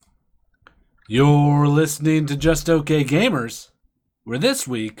You're listening to Just Okay Gamers, where this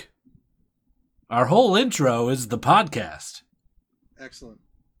week, our whole intro is the podcast. Excellent.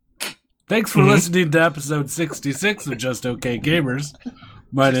 Thanks for listening to episode 66 of Just Okay Gamers.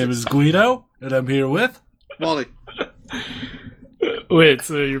 My name is Guido, and I'm here with... Wally. Wait,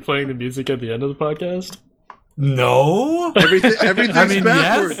 so you're playing the music at the end of the podcast? No! Everything's I mean,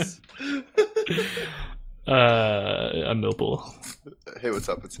 backwards. yes. I'm Millpool. Hey, what's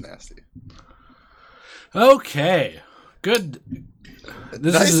up? It's Nasty. Okay. Good.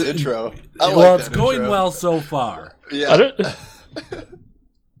 This Nice is intro. It's going well so far. Yeah.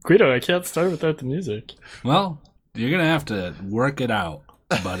 Guido, I can't start without the music. Well, you're going to have to work it out,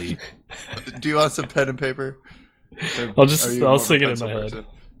 buddy. Do you want some pen and paper? I'll Are you more I'll of a sing it in pencil my head. person?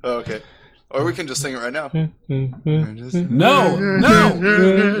 Oh, okay. Or we can just sing it right now. No!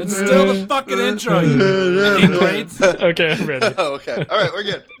 It's still the fucking intro, you ingrates. Okay, I'm ready. Oh, okay. All right, we're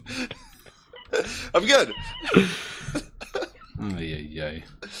good. I'm good. Ay.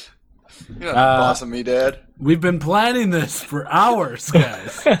 You're not the boss of me, Dad. We've been planning this for hours,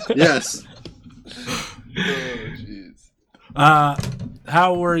 guys. Yes. Oh, jeez.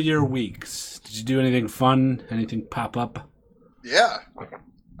 How were your weeks? Did you do anything fun? Anything pop up? Yeah.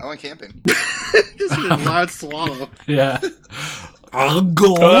 I went camping. This is a loud swallow. Yeah. I'll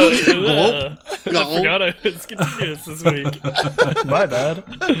go. I forgot I was continuous this week. My bad.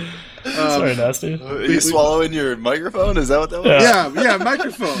 Sorry, Nasty. Are you swallowing your microphone? Is that what that was? Yeah,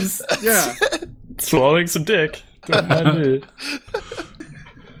 microphones. Yeah. Swallowing some dick. Don't mind me.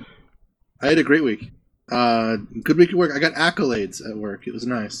 I had a great week. Good week at work. I got accolades at work. It was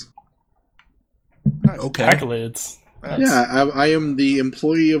nice. Okay. Accolades. Yeah, I am the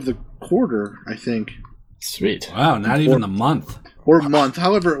employee of the quarter, I think. Sweet. Wow, not even a month. Or month,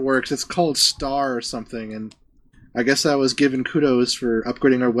 however it works. It's called Star or something, and I guess I was given kudos for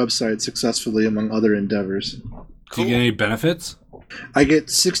upgrading our website successfully, among other endeavors. Do you get any benefits? I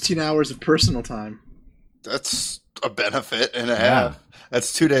get 16 hours of personal time. That's a benefit and a half.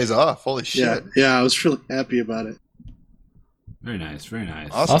 That's 2 days off. Holy shit. Yeah, I was really happy about it. Very nice, very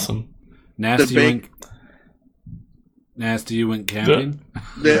nice. Awesome. Nasty, you went camping?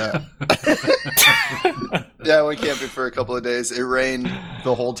 Yeah. Yeah, I went camping for a couple of days. It rained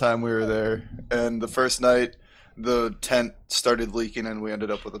the whole time we were there. And the first night, the tent started leaking and we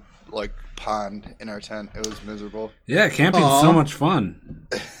ended up with a pond in our tent. It was miserable. Yeah, camping's so much fun.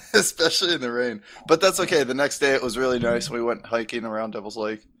 Especially in the rain. But that's okay. The next day it was really nice. We went hiking around Devil's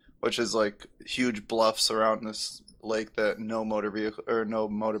Lake, which is huge bluffs around this lake that no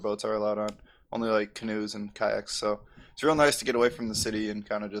motorboats are allowed on. Only canoes and kayaks. So it's real nice to get away from the city and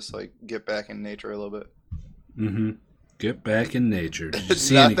kind of just get back in nature a little bit. Mm-hmm. Get back in nature. Did you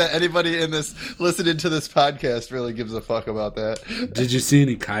see Not that anybody in this listening to this podcast really gives a fuck about that. Did you see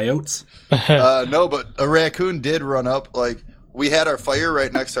any coyotes? No, but a raccoon did run up. We had our fire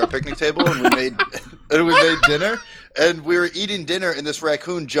right next to our picnic table, and we made dinner. And we were eating dinner, and this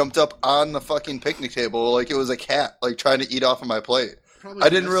raccoon jumped up on the fucking picnic table like it was a cat, trying to eat off of my plate. I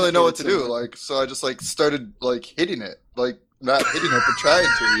didn't really know what to do, so I just started hitting it, not hitting it, but trying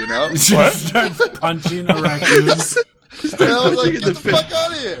to, you know. Just start punching a raccoon. And I was like, get the fuck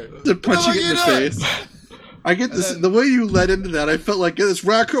out of here! They're punching it in the face. I get this. The way you led into that, I felt like this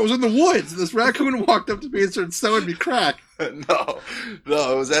raccoon was in the woods. This raccoon walked up to me and started sewing me crack. No,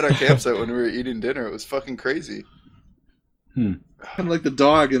 it was at our campsite when we were eating dinner. It was fucking crazy. Kind of like the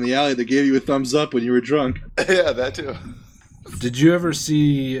dog in the alley that gave you a thumbs up when you were drunk. Yeah, that too. Did you ever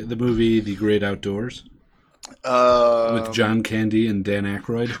see the movie The Great Outdoors? With John Candy and Dan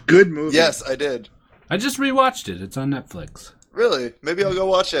Aykroyd? Good movie. Yes, I did. I just rewatched it. It's on Netflix. Really? Maybe I'll go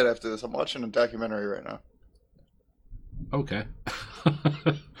watch that after this. I'm watching a documentary right now. Okay.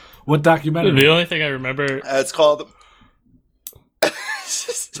 What documentary? The only thing I remember... It's called...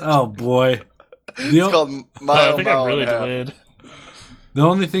 Oh, boy. It's called Mile I think Mile I'm really and a Half. delayed. The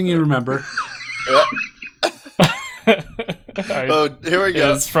only thing you remember... Yeah. Alright. Oh, here we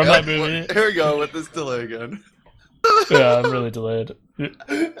go. It's from that movie. Here we go with this delay again. Yeah, I'm really delayed.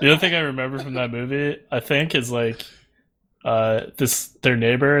 The other thing I remember from that movie, I think, is their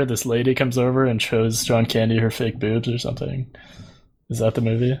neighbor, this lady comes over and shows John Candy her fake boobs or something. Is that the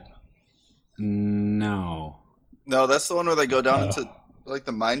movie? No. No, that's the one where they go down into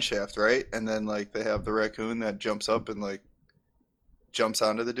the mine shaft, right? And then they have the raccoon that jumps up and jumps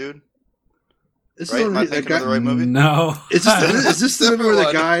onto the dude. Right? Am I thinking of the right movie? No. Is this the movie where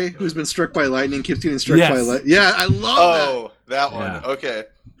the guy who's been struck by lightning keeps getting struck by lightning? Yeah, I love that. Oh, that one. Yeah. Okay.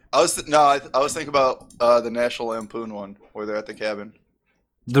 I was thinking about the National Lampoon one where they're at the cabin.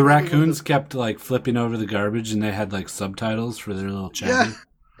 The raccoons kept flipping over the garbage, and they had subtitles for their little chatting.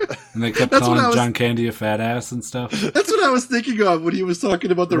 And they kept calling John Candy a fat ass and stuff. That's what I was thinking of when he was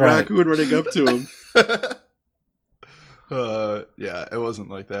talking about the raccoon running up to him. Yeah, it wasn't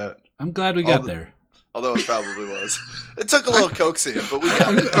like that. I'm glad we got there. Although it probably was. It took a little coaxing, but we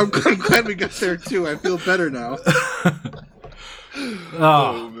got it. I'm glad we got there too. I feel better now.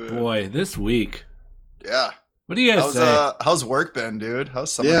 Oh boy, this week. Yeah. What do you guys say? How's work been, dude?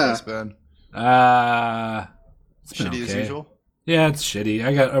 How's summer class been? It's been shitty as usual? Yeah, it's shitty.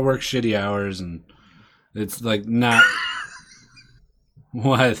 I work shitty hours, and it's like not.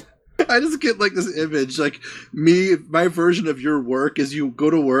 What? I just get like this image, like my version of your work is you go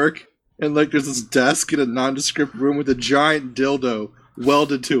to work and like there's this desk in a nondescript room with a giant dildo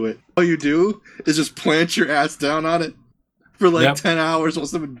welded to it. All you do is just plant your ass down on it for like 10 hours while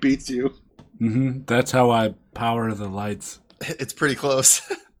someone beats you. Mm-hmm. That's how I power the lights. It's pretty close.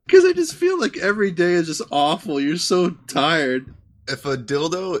 Because I just feel like every day is just awful. You're so tired. If a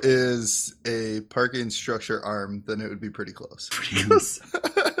dildo is a parking structure arm, then it would be pretty close. Pretty close.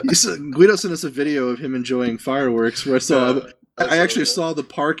 Guido sent us a video of him enjoying fireworks where I actually saw the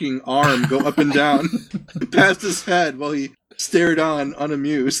parking arm go up and down past his head while he stared on,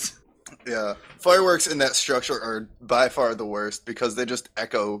 unamused. Yeah. Fireworks in that structure are by far the worst because they just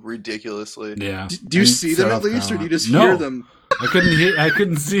echo ridiculously. Yeah. Do you see them at least, or do you just hear them? I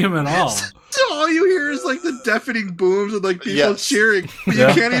couldn't see him at all. So all you hear is like the deafening booms and like people cheering, but you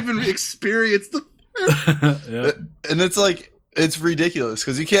can't even experience the. And it's like it's ridiculous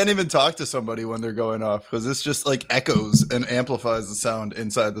because you can't even talk to somebody when they're going off because it's just like echoes and amplifies the sound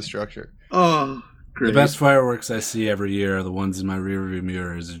inside the structure. Oh, great. The best fireworks I see every year are the ones in my rearview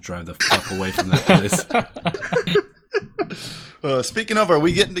mirror as I drive the fuck away from that place. Speaking of, are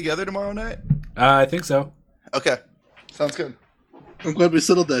we getting together tomorrow night? I think so. Okay, sounds good. I'm glad we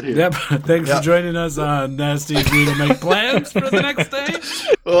settled that here. Yep. Thanks for joining us on Nasty Agree to Make Plans for the next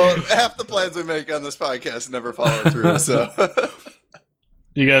day. Well, half the plans we make on this podcast never follow through, so.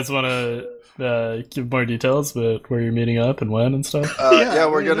 You guys want to give more details about where you're meeting up and when and stuff?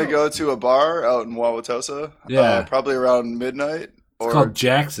 We're going to go to a bar out in Wauwatosa. Yeah. Probably around midnight. Or it's called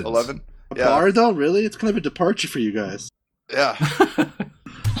Jackson's. 11. A bar, though? Really? It's kind of a departure for you guys. Yeah.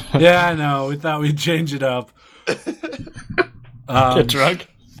 Yeah, I know. We thought we'd change it up. Get drunk?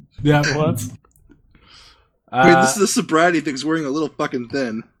 Yeah. Once? I mean, this is a sobriety thing. It's wearing a little fucking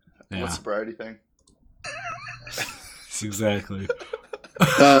thin. Yeah. What sobriety thing? Exactly.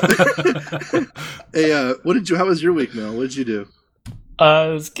 Hey, how was your week, Mel? What did you do?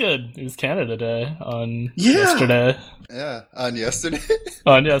 It was good. It was Canada Day on yesterday. Yeah, on yesterday.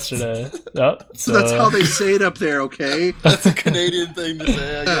 On yesterday. Yep. So that's how they say it up there, okay? That's a Canadian thing to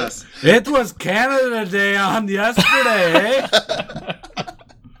say, I guess. It was Canada Day on yesterday.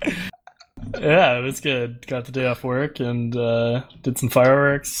 Yeah, it was good. Got the day off work and did some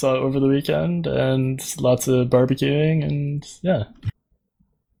fireworks over the weekend and lots of barbecuing and yeah.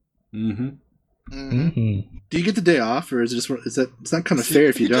 Mm-hmm. Mm-hmm. Do you get the day off, or is it just it's not kind of fair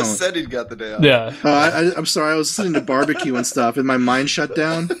if you don't? He just said he'd got the day off. Yeah. I'm sorry. I was listening to barbecue and stuff, and my mind shut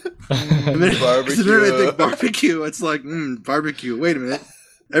down. The minute I think barbecue, it's like barbecue. Wait a minute.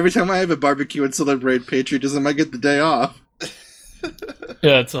 Every time I have a barbecue and celebrate patriotism, I get the day off.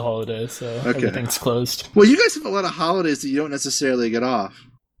 Yeah, it's a holiday, so everything's closed. Well, you guys have a lot of holidays that you don't necessarily get off.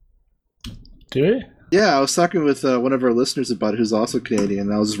 Do we? Yeah, I was talking with one of our listeners about it who's also Canadian,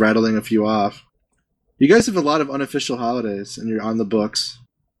 and I was just rattling a few off. You guys have a lot of unofficial holidays, and you're on the books.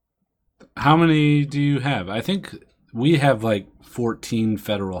 How many do you have? I think we have like 14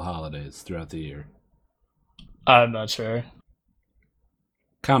 federal holidays throughout the year. I'm not sure.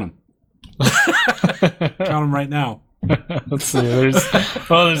 Count them. Count them right now. Let's see.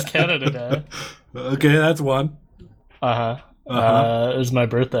 There's Canada Day. Okay, that's one. It was my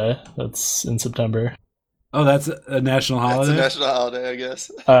birthday. That's in September. Oh, that's a national holiday? That's a national holiday, I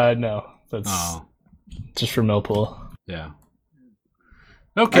guess. No. That's just for Millpool. Yeah.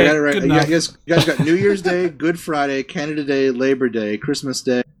 Okay, I got it right. Good You enough. guys got New Year's Day, Good Friday, Canada Day, Labor Day, Christmas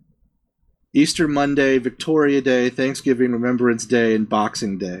Day, Easter Monday, Victoria Day, Thanksgiving, Remembrance Day, and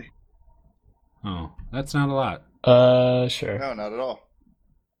Boxing Day. Oh, that's not a lot. Sure. No, not at all.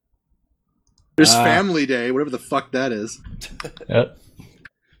 There's Family Day, whatever the fuck that is. Yep.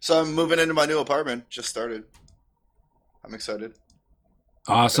 So I'm moving into my new apartment. Just started. I'm excited.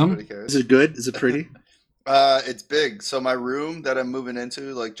 Awesome. Everybody cares. Is it good? Is it pretty? It's big. So my room that I'm moving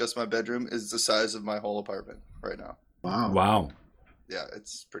into, like just my bedroom, is the size of my whole apartment right now. Wow. Yeah,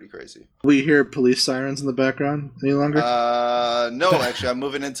 it's pretty crazy. We hear police sirens in the background any longer? No, actually, I'm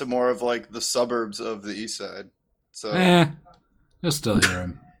moving into more of like the suburbs of the east side. So You'll still hear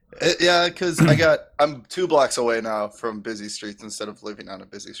him. Yeah, because I'm 2 blocks away now from busy streets instead of living on a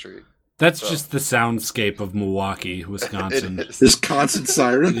busy street. That's just the soundscape of Milwaukee, Wisconsin. It is. There's constant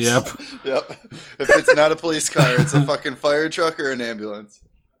sirens. Yep. Yep. If it's not a police car, it's a fucking fire truck or an ambulance.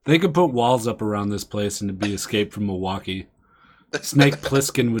 They could put walls up around this place and it'd be Escape from Milwaukee. Snake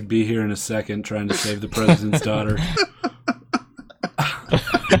Plissken would be here in a second trying to save the president's daughter.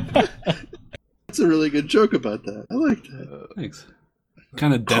 That's a really good joke about that. I like that. Thanks.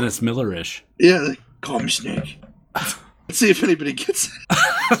 Kind of Dennis Miller-ish. Yeah, like, call me Snake. Let's see if anybody gets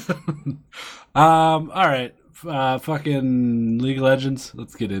it. All right. Fucking League of Legends.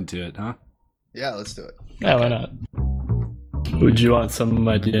 Let's get into it, huh? Yeah, let's do it. Yeah, why not? Would you want some of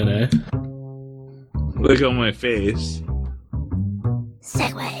my DNA? Look on my face.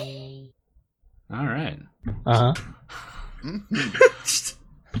 All right. Uh-huh.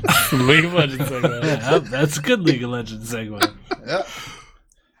 League of Legends segue. Yeah, that's a good League of Legends segue. Yeah.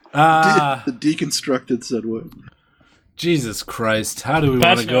 The deconstructed said what? Jesus Christ. How do we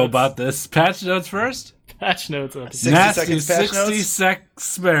Patch want to go notes. about this? Patch notes first? Patch notes up. 60 Nasty seconds patch 60 notes? sec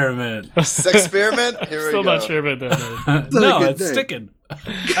experiment. Experiment? Here we Still go. not sure about that name. No, good it's name. sticking.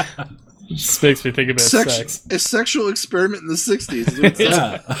 It just makes me think about sex. A sexual experiment in the 60s. is what it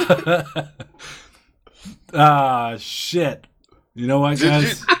says. Yeah. Shit. You know what,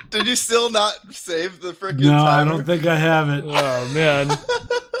 guys? Did you still not save the freaking No, timer? I don't think I have it. Oh, man.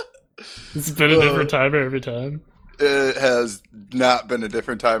 It's been a different timer every time. It has not been a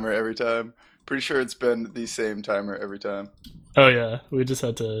different timer every time. Pretty sure it's been the same timer every time. Oh, yeah. We just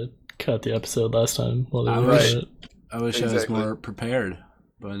had to cut the episode last time while they I were wish- at it. I wish I was Exactly. more prepared,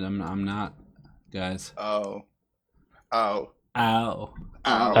 but I'm not, guys. Oh. Ow. Ow.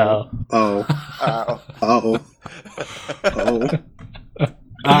 Oh. Oh. Ow. Oh. Oh.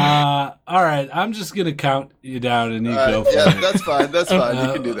 All right, I'm just gonna count you down and you go for Yeah, it. that's fine. That's fine.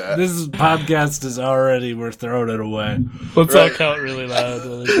 You can do that. This podcast is already, we're throwing it away. Let's all Right. count really loud.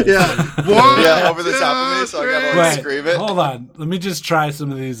 Yeah. One, Yeah, over the top of me, so I gotta Wait, scream it. hold on. Let me just try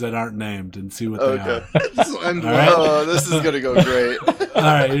some of these that aren't named and see what they Okay. are. and All right. Oh, this is gonna go great. All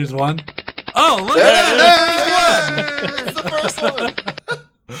right, here's one. Oh, look at that! It's the first one.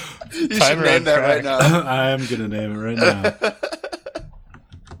 You should Timer name on that track. right now. I am gonna name it right now.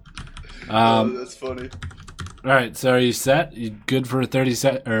 Oh, that's funny. All right, so are you set? You good for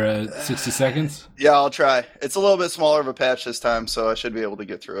 60 seconds? Yeah, I'll try. It's a little bit smaller of a patch this time, so I should be able to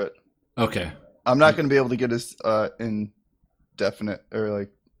get through it. Okay. I'm not going to be able to get as indefinite or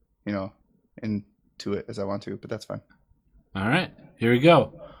into it as I want to, but that's fine. All right, here we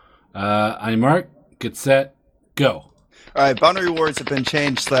go. On your mark, get set, go. All right, bounty rewards have been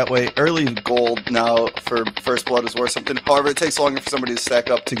changed so that way early gold now for First Blood is worth something. However, it takes longer for somebody to stack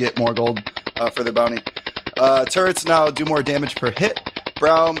up to get more gold for their bounty. Turrets now do more damage per hit.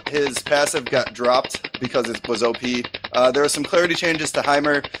 Braum, his passive got dropped because it was OP. There were some clarity changes to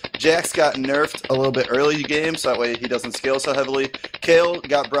Heimer. Jax got nerfed a little bit early game, so that way he doesn't scale so heavily. Kale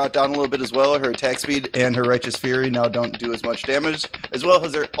got brought down a little bit as well. Her attack speed and her Righteous Fury now don't do as much damage, as well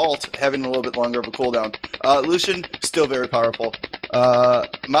as her ult having a little bit longer of a cooldown. Lucian, still very powerful.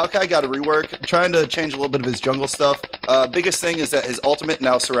 Maokai got a rework, trying to change a little bit of his jungle stuff. Biggest thing is that his ultimate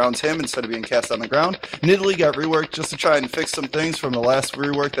now surrounds him instead of being cast on the ground. Nidalee got reworked just to try and fix some things from the last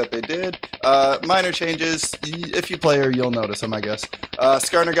rework that they did. Minor changes. If you play her, you'll notice them, I guess.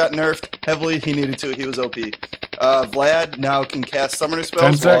 Skarner got nerfed heavily. He needed to. He was OP. Vlad now can cast summoner 10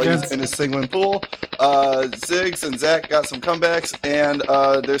 spells while seconds. he's in his Singwin pool. Ziggs and Zac got some comebacks, and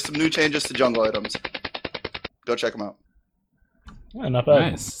there's some new changes to jungle items. Go check them out. Yeah, not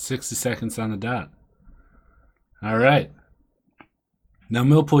bad. Nice. 60 seconds on the dot. All right. Now,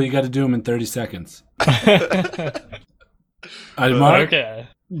 Millpool, you got to do them in 30 seconds. On your mark, Okay.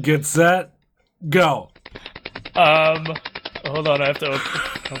 get set, go. Hold on, I have to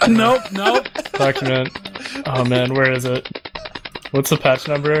open Nope. document. Oh man, where is it? What's the patch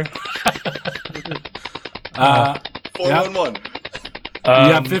number? 411. You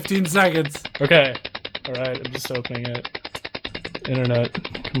got 15 seconds. Okay. Alright, I'm just opening it. Internet,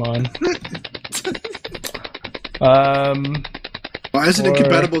 come on. Why is it Or-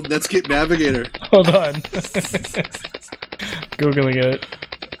 incompatible with Netscape Navigator? Hold on. Googling it.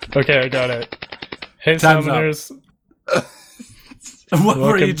 Okay, I got it. Hey, Time's up. summoners. What,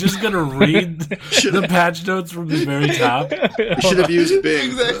 were you Welcome. just going to read the patch notes from the very top? You should have used Bing.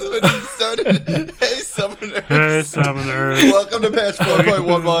 Exactly when you started. Hey, summoners. Hey, summoners. Welcome to patch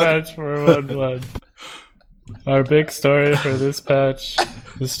 4.11. Patch 4.11. Our big story for this patch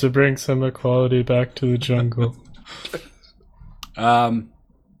is to bring some equality back to the jungle. All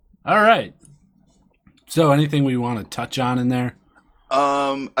right. So anything we want to touch on in there?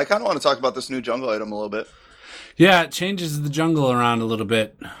 I kind of want to talk about this new jungle item a little bit. Yeah, it changes the jungle around a little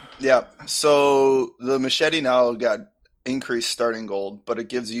bit. Yeah, so the machete now got increased starting gold, but it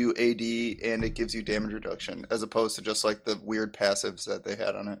gives you AD and it gives you damage reduction, as opposed to just like the weird passives that they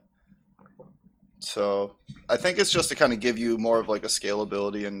had on it. So I think it's just to kind of give you more of like a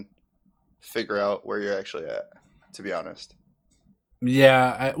scalability and figure out where you're actually at, to be honest.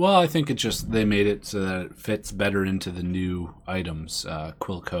 Yeah, I think it just they made it so that it fits better into the new items,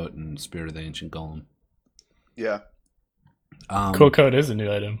 Quill Coat and Spirit of the Ancient Golem. Yeah. Quill Coat is a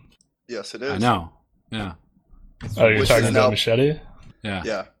new item. Yes, it is. I know. Yeah. Oh, you're Which talking is about now- machete? Yeah.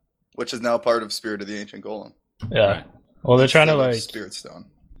 Yeah, which is now part of Spirit of the Ancient Golem. Yeah. Right. Well, they're trying to Instead of like Spirit Stone.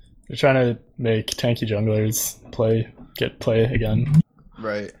 they're trying to make tanky junglers get play again.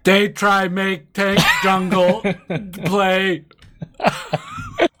 Right. They try make tank jungle play.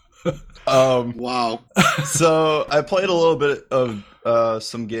 Wow. So I played a little bit of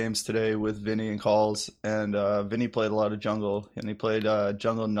some games today with Vinny and Calls, and Vinny played a lot of jungle, and he played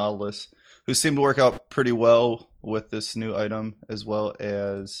Jungle Nautilus, who seemed to work out pretty well with this new item, as well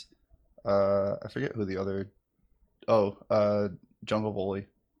as I forget who the other. Jungle Volley,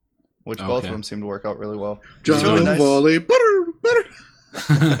 which both Okay. of them seem to work out really well. Jungle really nice. volley. Butter.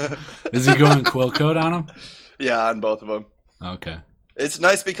 Is he going Quill Coat on him? Yeah, on both of them. Okay. It's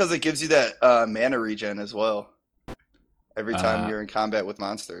nice because it gives you that mana regen as well. Every time you're in combat with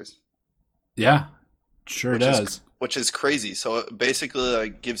monsters. Yeah. Sure Which is- does. Which is crazy. So it basically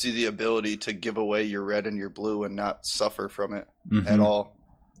like gives you the ability to give away your red and your blue and not suffer from it at Mhm. all.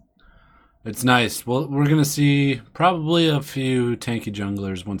 It's nice. Well, we're going to see probably a few tanky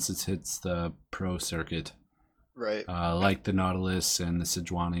junglers once it hits the pro circuit. Right. Like the Nautilus and the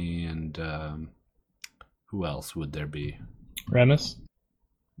Sejuani and who else would there be? Rammus?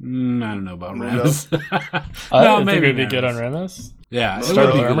 I don't know about Mundo? Rammus. I think it would be good on Rammus. Yeah, it Start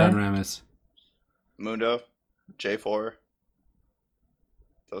would be with good on armor? Rammus. Mundo, J4,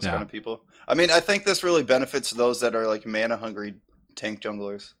 those Yeah. kind of people. I mean, I think this really benefits those that are like mana hungry tank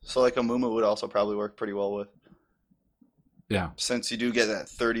junglers. So like a Mumu would also probably work pretty well with. Yeah. Since you do get that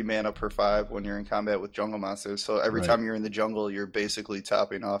 30 mana per 5 when you're in combat with jungle monsters. So every Right. time you're in the jungle, you're basically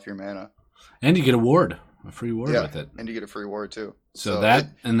topping off your mana. And you get a free ward Yeah. with it. And you get a free ward too. So that,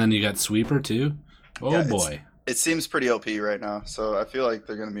 and then you got Sweeper too. Oh Yeah, it's- boy. It seems pretty OP right now. So I feel like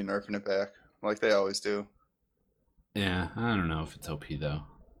they're going to be nerfing it back like they always do. Yeah, I don't know if it's OP though.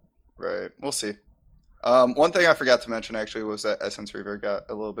 Right. We'll see. One thing I forgot to mention actually was that Essence Reaver got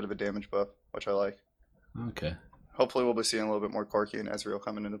a little bit of a damage buff, which I like. Okay. Hopefully we'll be seeing a little bit more Corki and Ezreal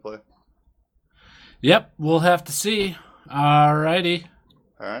coming into play. Yep, we'll have to see. Alrighty.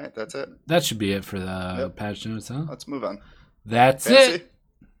 All right, that's it. That should be it for the Yep. patch notes, huh? Let's move on. That's Fantasy? it.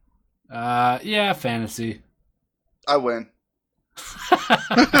 Yeah, fantasy. I win.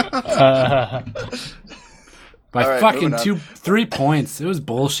 By All right, fucking moving on. 3 points. It was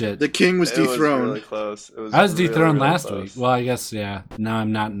bullshit. The king was It was dethroned. really close. It was I was really, dethroned really last close. week. Well, I guess, yeah. Now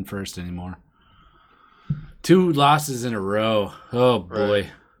I'm not in first anymore. 2 losses in a row. Oh, boy. Right.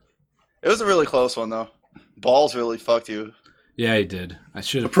 It was a really close one, though. Balls really fucked you. Yeah, he did. I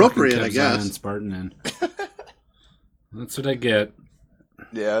should have Appropriate, kept I guess. Zion Spartan in. That's what I get.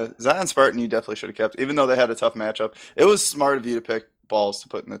 Yeah, Zion Spartan you definitely should have kept, even though they had a tough matchup. It was smart of you to pick Balls to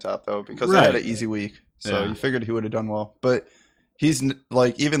put in the top, though, because they had Right. an easy week. So Yeah. you figured he would have done well. But he's,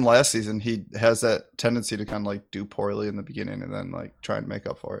 like, even last season, he has that tendency to kind of, like, do poorly in the beginning and then, like, try and make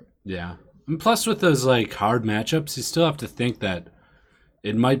up for it. Yeah. And plus, with those, like, hard matchups, you still have to think that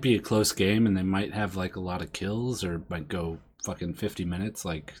it might be a close game and they might have, like, a lot of kills or might go fucking 50 minutes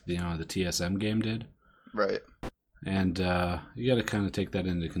like, the TSM game did. Right. And you got to kind of take that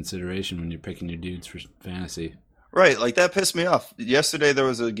into consideration when you're picking your dudes for fantasy. Right, like that pissed me off. Yesterday there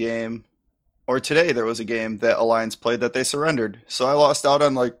was a game, or today there was a game that Alliance played that they surrendered. So I lost out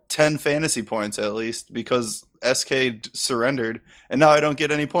on like 10 fantasy points at least because SK surrendered, and now I don't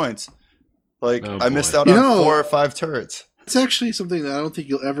get any points. Like, Oh, I missed boy. out You on know- 4 or 5 turrets. It's actually something that I don't think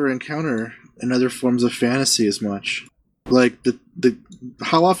you'll ever encounter in other forms of fantasy as much. Like the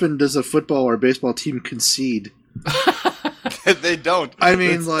how often does a football or baseball team concede? They don't. I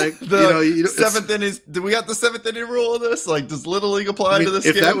mean, It's like, the you know, it's- seventh inning. Do we got the 7th inning rule of this? Like, does Little League apply I mean, to this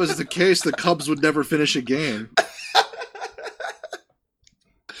if game? that was the case, the Cubs would never finish a game.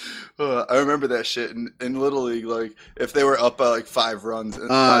 I remember that shit in Little League. Like, if they were up by like 5 runs,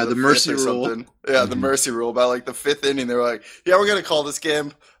 by The fifth mercy or rule. something. Yeah, the Mhm. mercy rule. By like the 5th inning, they were like, "Yeah, we're gonna call this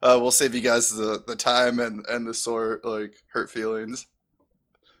game. We'll save you guys the time and the sore like hurt feelings."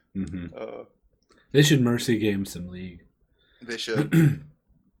 hmm Uh, They should mercy game some league. they should.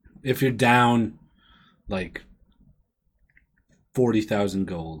 If you're down, like 40,000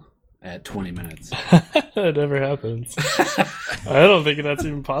 gold at 20 minutes. That never happens. I don't think that's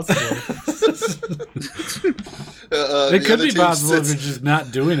even possible. It could be possible if you're just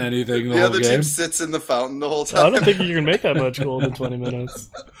not doing anything the The whole other game. team sits in the fountain the whole time. I don't think you can make that much gold in 20 minutes.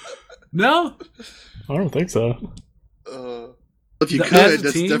 No? I don't think so. If you As could, a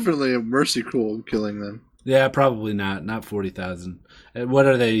that's team? definitely a mercy rule killing them. Yeah, probably not. Not 40,000. What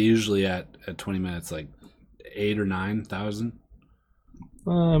are they usually at 20 minutes? Like 8 or 9,000?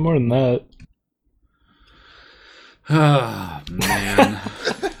 More than that. Oh, man.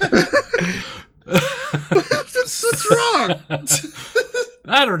 What's wrong?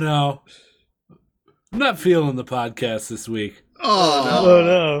 I don't know. I'm not feeling the podcast this week. Oh, Oh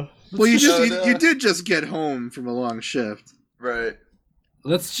no. well, you just Oh, you, no. you did just get home from a long shift. Right.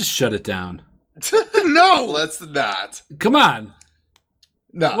 Let's just shut it down. No, Let's not. Come on.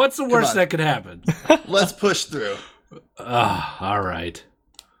 No. What's the come worst on. that could happen? Let's push through. All right.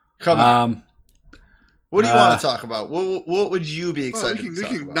 Come on. What do you uh, want to talk about? What would you be well, excited we to talk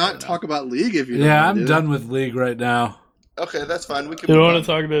can about not right talk about League if you. Yeah, don't I'm wanna do done with League right now. now? Okay, that's fine. We can. You don't move want on. to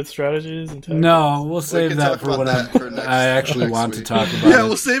talk about strategies and tactics? No, we'll save can that talk for about when that for next- I actually next want to week. talk about Yeah, it.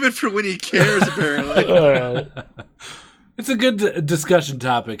 we'll save it for when he cares. Apparently, Alright. It's a good discussion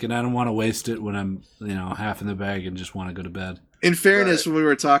topic, and I don't want to waste it when I'm, half in the bag and just want to go to bed. in fairness, Right. when we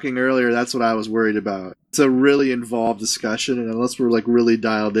were talking earlier, that's what I was worried about. It's a really involved discussion, and unless we're like really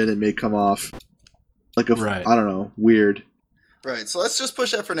dialed in, it may come off like a Right. I don't know, weird. Right, so let's just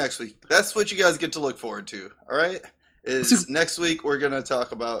push that for next week. That's what you guys get to look forward to. All right, is So- next week we're gonna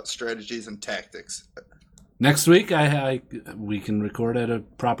talk about strategies and tactics. Next week, we can record at a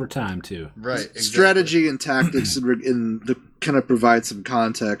proper time too. Right, exactly. Strategy and tactics in the kind of provide some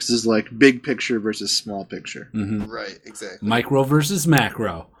context is like big picture versus small picture. Hmm Right, exactly. Micro versus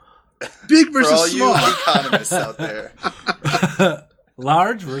macro, Big For versus all you small. economists out there,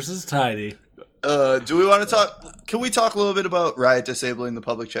 large versus tiny. do we want to talk? Can we talk a little bit about Riot disabling the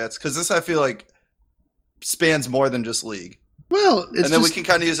public chats? Because this, I feel like, spans more than just League, Well, it's and then just, we can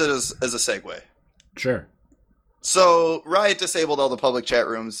kind of use it as a segue. Sure. So Riot disabled all the public chat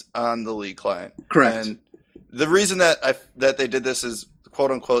rooms on the League client. correct. And the reason that they did this is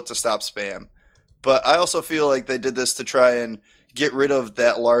quote unquote to stop spam. But I also feel like they did this to try and get rid of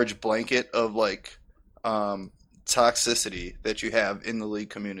that large blanket of like toxicity that you have in the League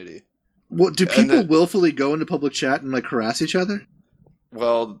community. What do and people then- willfully go into public chat and like harass each other?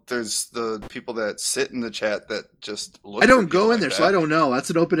 Well, there's the people that sit in the chat that just look. I for don't people go in like there, that. so I don't know. That's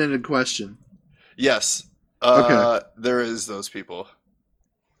an open-ended question. Yes. Okay. There is those people.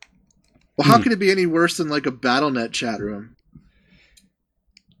 Well, how can it be any worse than like a BattleNet chat room?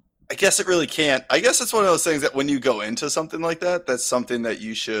 I guess it really can't. I guess it's one of those things that when you go into something like that, that's something that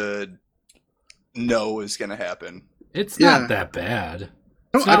you should know is going to happen. It's Yeah. not that bad.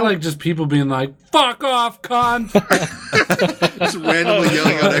 No, It's I not don't like just people being like, "Fuck off, cunt." just randomly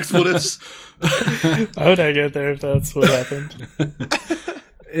yelling out expletives. How would I get there if that's what happened?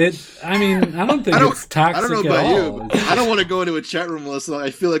 I don't think I don't- it's toxic I don't know at about all. you, but I don't want to go into a chat room unless I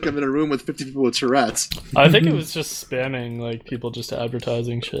feel like I'm in a room with 50 people with Tourette's. I think it was just spamming, like people just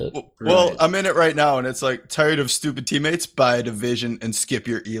advertising shit. Well, Right. I'm in it right now, and it's like tired of stupid teammates. Buy a division and skip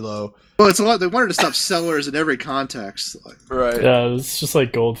your elo. Well, it's a lot. They wanted to stop sellers in every context. Like, Right. Yeah, it was just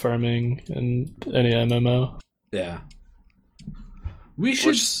like gold farming in any MMO. Yeah. We should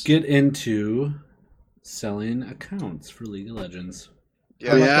Which- get into selling accounts for League of Legends. Yeah.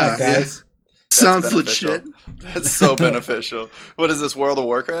 How about Yeah, that, guys? sounds beneficial. legit. That's so beneficial. What is this, World of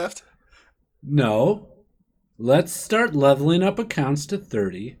Warcraft? No. Let's start leveling up accounts to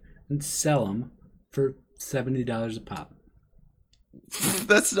 30 and sell them for $70 a pop.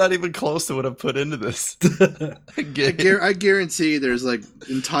 That's not even close to what I've put into this. I guarantee there's like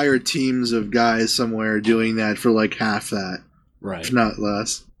entire teams of guys somewhere doing that for like half that, Right. if not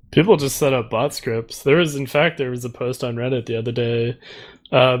less. People just set up bot scripts. There was a post on Reddit the other day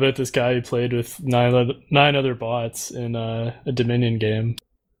about this guy who played with nine other bots in a Dominion game.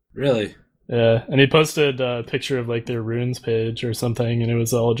 Really? Yeah, and he posted a picture of like their runes page or something, and it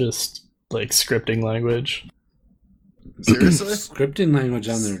was all just like scripting language. Seriously? Scripting language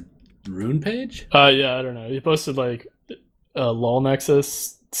on their rune page? Yeah, I don't know. He posted like a LOL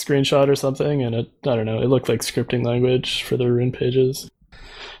Nexus screenshot or something, and it looked like scripting language for their rune pages.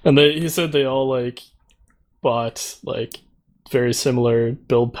 And he said they all like bought like very similar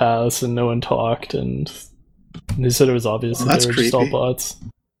build paths, and no one talked, and he said it was obvious Oh, that that's they were just all creepy. bots.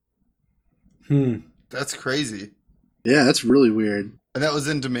 That's crazy. Yeah, that's really weird. And that was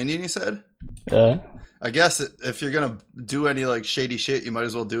in Dominion, you said? Yeah. I guess if you're going to do any like shady shit, you might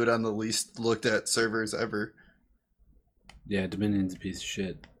as well do it on the least looked at servers ever. Yeah, Dominion's a piece of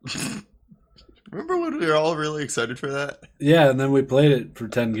shit. Remember when we were all really excited for that? Yeah, and then we played it for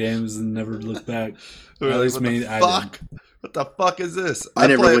 10 games and never looked back. We were At like, least what me, the I fuck? did. What the fuck is this? I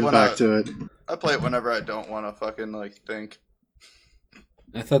never play it went when back to it. I play it whenever I don't want to fucking think.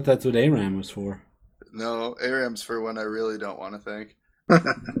 I thought that's what ARAM was for. No, ARAM's for when I really don't want to think.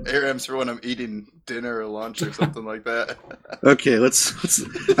 ARAM's for when I'm eating dinner or lunch or something like that. Okay, let's.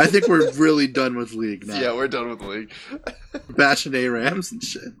 I think we're really done with League now. Yeah, we're done with the league. Bashing ARAMs and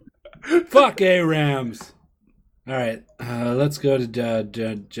shit. Fuck ARAMs! Alright, let's go to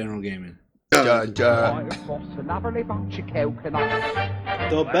General Gaming. Ja.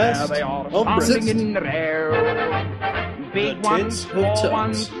 The best hombres. in the air. Big The ones, tits small hotels.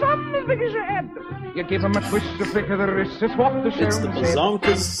 ones, some as big as your head. You give 'em a twist, a flick of the wrist, that's what the It's the sheriff said.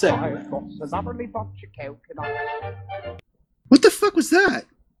 Bazonkas segment. I've got a lovely bunch of coconuts. What the fuck was that?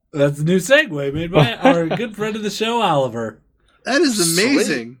 That's a new segue made by our good friend of the show, Oliver. That is Sweet.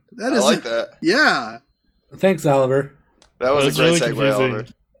 amazing. That I is like that. Yeah. Thanks, Oliver. That was That's a great really segue, confusing. Oliver.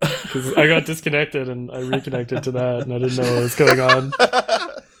 Because I got disconnected and I reconnected to that, and I didn't know what was going on.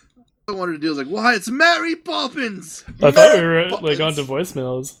 I wanted to do. I was like, why? It's Mary Poppins. I thought we were Poppins. onto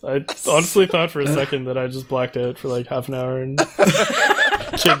voicemails. I honestly thought for a second that I just blacked out for half an hour and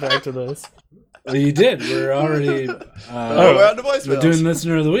came back to this. Well, you did. We're already Oh, we're on the we're voicemails. doing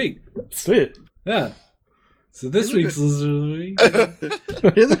Listener of the Week. Sweet. Yeah. So this week's Listener of the Week.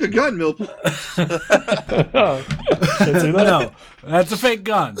 Hey, look, a gun, Milp. Oh, can't say that. No, that's a fake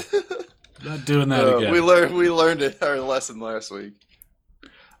gun. Not doing that again. we learned it our lesson last week.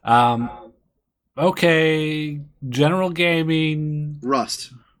 Okay, General Gaming.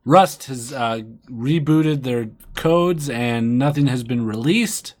 Rust. Rust has rebooted their codes and nothing has been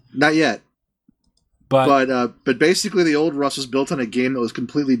released. Not yet. But, But basically, the old Rust was built on a game that was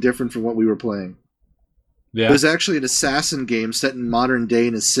completely different from what we were playing. It yeah, was actually an assassin game set in modern day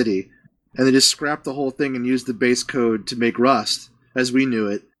in a city, and they just scrapped the whole thing and used the base code to make Rust as we knew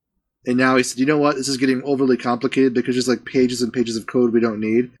it. And now he said, you know what? This is getting overly complicated because there's pages and pages of code we don't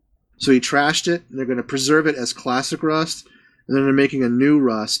need. So he trashed it, and they're going to preserve it as classic Rust, and then they're making a new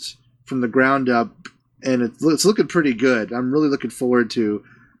Rust from the ground up, and it's looking pretty good. I'm really looking forward to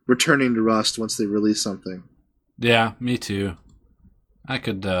returning to Rust once they release something. yeah, me too. I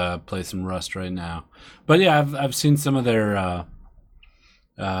could play some Rust right now. But yeah, I've seen some of their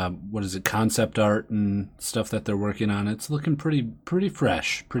concept art and stuff that they're working on. It's looking pretty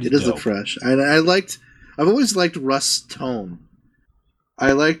fresh, pretty. It does dope. look fresh, and I've always liked Rust's tone.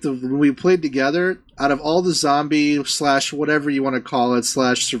 I liked when we played together. Out of all the zombie / whatever you want to call it /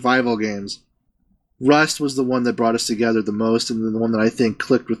 survival games, Rust was the one that brought us together the most, and the one that I think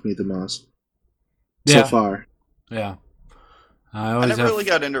clicked with me the most Yeah. so far. Yeah, I I always never have. really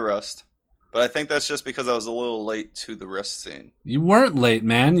got into Rust, but I think that's just because I was a little late to the Rust scene. You weren't late,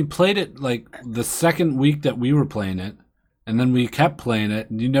 man. You played it the second week that we were playing it, and then we kept playing it,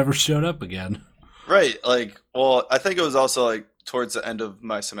 and you never showed up again. Right, well, I think it was also towards the end of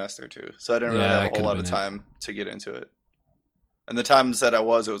my semester too, so I didn't really Yeah, have that a whole could've lot of been it. time to get into it. And the times that it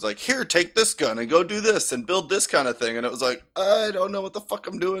was here, take this gun and go do this and build this kind of thing, and it was I don't know what the fuck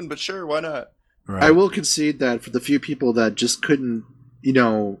I'm doing, but sure, why not? Right. I will concede that for the few people that just couldn't,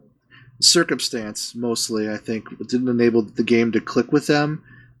 circumstance mostly, I think, didn't enable the game to click with them,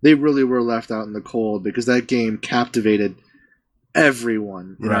 they really were left out in the cold because that game captivated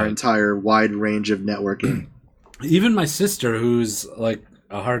everyone in our Right. entire wide range of networking. Even my sister, who's a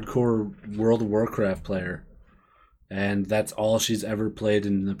hardcore World of Warcraft player, and that's all she's ever played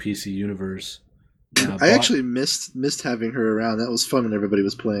in the PC universe. I actually missed having her around. That was fun when everybody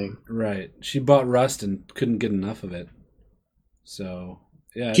was playing. Right. She bought Rust and couldn't get enough of it. So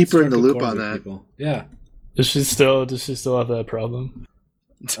yeah, Keep it her in the struck a loop chord on with that. people. Yeah. Does she still have that problem?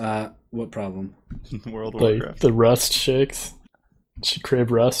 What problem? World of Like Warcraft. the Rust shakes? She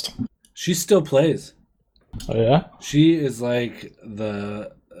crave Rust? She still plays. Oh yeah? She is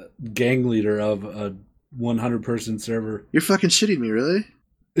the gang leader of a 100-person server. You're fucking shitting me, really?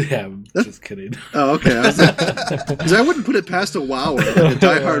 Yeah, I'm just kidding. Oh, okay. I was because I wouldn't put it past a wower, a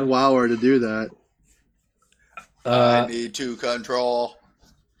diehard wower, to do that. I need to control.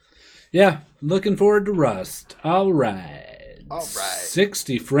 Yeah, looking forward to Rust. All right.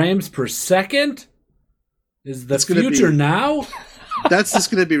 60 frames per second? Is the It's gonna future be- now? That's just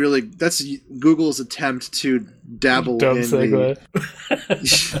going to be really. That's Google's attempt to dabble Dumb in segue.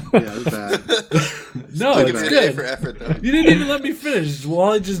 yeah, that's bad. No, Look it's at good. For effort, though. You didn't even let me finish.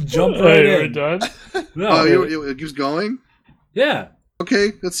 Wally just jumped Oh, right you were in. done? No, Oh, it keeps going. yeah.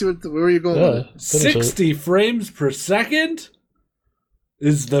 Okay, let's see where are you going Yeah. with it. Finish it. 60 frames per second?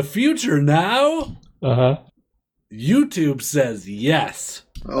 Is the future now? Uh-huh. YouTube says yes.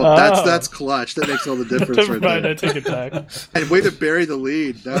 Oh, that's clutch. That makes all the difference Never right mind, there. I take it back. And way to bury the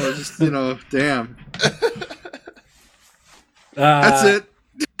lead. That was just, damn. That's it.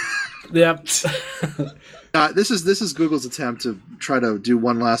 Yep. This is Google's attempt to try to do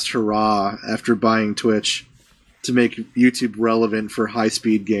one last hurrah after buying Twitch to make YouTube relevant for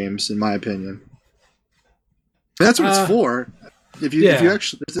high-speed games, in my opinion. And that's what it's for. If you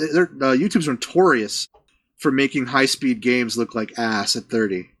actually, YouTube's notorious for making high-speed games look like ass at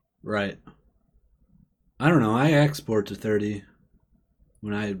 30. Right. I don't know. I export to 30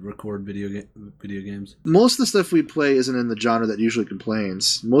 when I record video games. Most of the stuff we play isn't in the genre that usually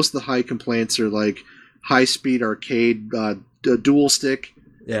complains. Most of the high complaints are like high-speed arcade, dual stick,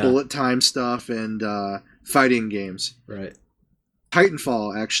 bullet time stuff, and fighting games. Right.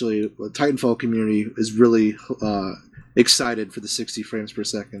 Titanfall, actually, the Titanfall community is really excited for the 60 frames per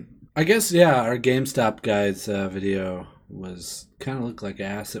second. I guess, yeah, our GameStop guy's video was kind of looked like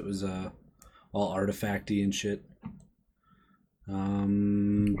ass. It was all artifacty and shit.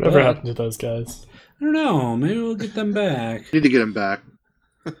 Whatever happened to those guys? I don't know. Maybe we'll get them back. Need to get them back.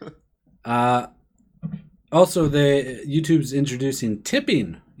 Also, YouTube's introducing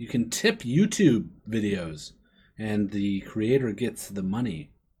tipping. You can tip YouTube videos, and the creator gets the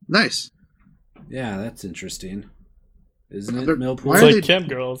money. Nice. Yeah, that's interesting. Isn't it, They're- Millpool? why It's are like they- cam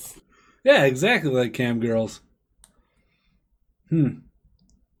girls. Yeah, exactly like cam girls. I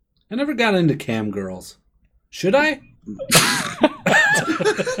never got into cam girls. Should I?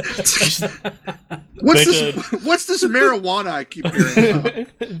 What's They this marijuana I keep hearing about?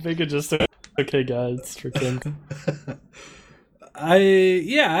 They could just okay guides for cam.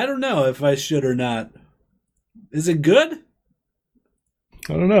 I don't know if I should or not. Is it good?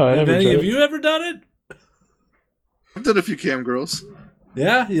 I don't know. Have you ever done it? I've done a few cam girls.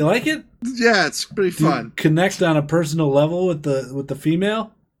 Yeah, you like it? Yeah, it's pretty Do you fun. connect on a personal level with the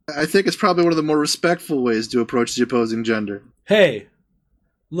female? I think it's probably one of the more respectful ways to approach the opposing gender. Hey,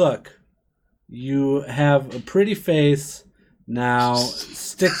 look, you have a pretty face. Now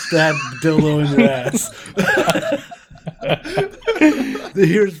stick that dildo in your ass.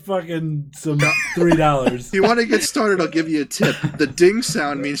 Here's fucking some $3. If you want to get started, I'll give you a tip. The ding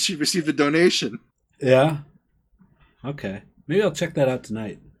sound means she received a donation. Yeah. Okay. Maybe I'll check that out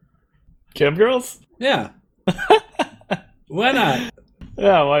tonight. Cam girls? Yeah. Why not?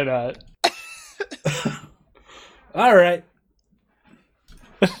 Yeah, why not? All right.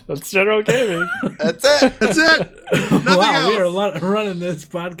 That's general gaming. That's it. That's it. Nothing Wow, we else. are running this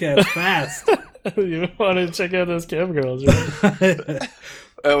podcast fast. You want to check out those cam girls, right?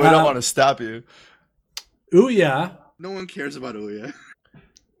 We don't want to stop you. Ooh, yeah. No one cares about Ouya.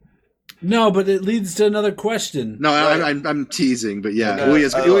 No, but it leads to another question. No, Right. I'm teasing, but yeah, Okay,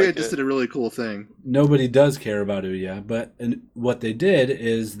 Ouya like just it. did a really cool thing. Nobody does care about Ouya, but what they did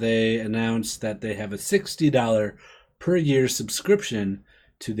is they announced that they have a $60 per year subscription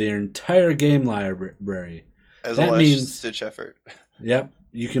to their entire game library. As That a last means- ditch effort. Yep.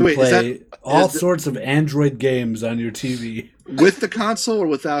 You can Wait, is play all is the- sorts of Android games on your TV. With the console or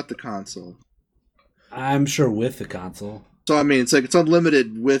without the console? I'm sure with the console. So I mean, it's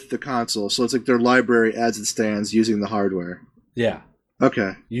unlimited with the console. So it's like their library as it stands using the hardware. Yeah.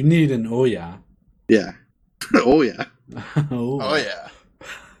 Okay. You need an Ouya. Yeah. Oh yeah. Oh yeah.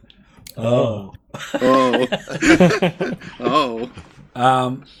 Oh. Oh.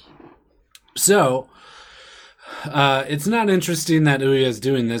 Oh. So, it's not interesting that Ouya is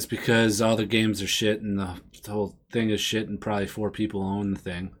doing this because all the games are shit and the whole thing is shit and probably 4 people own the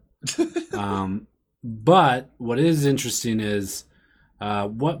thing. But what is interesting is,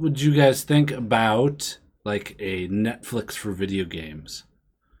 what would you guys think about like a Netflix for video games?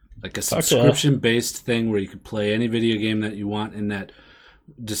 Like a subscription-based thing where you could play any video game that you want in that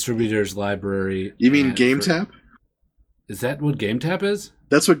distributor's library. You mean and GameTap? Is that what GameTap is?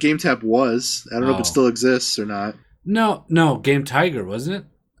 That's what GameTap was. I don't know if Oh. it still exists or not. No, Game Tiger, wasn't it?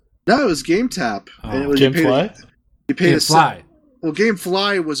 No, it was GameTap. And it was Gamefly? You paid GameFly. Well,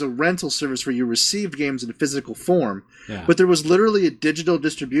 GameFly was a rental service where you received games in physical form. Yeah. But there was literally a digital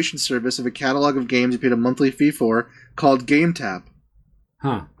distribution service of a catalog of games you paid a monthly fee for called GameTap.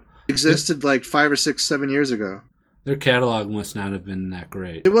 Huh. It existed like 5 or 6, 7 years ago. Their catalog must not have been that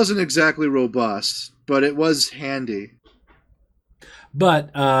great. It wasn't exactly robust, but it was handy.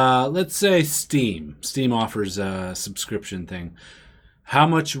 But let's say Steam. Steam offers a subscription thing. How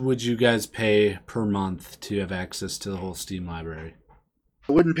much would you guys pay per month to have access to the whole Steam library?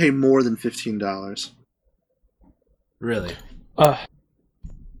 I wouldn't pay more than $15. Really? I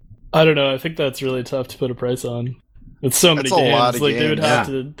don't know. I think that's really tough to put a price on. It's so many That's a lot games. of Like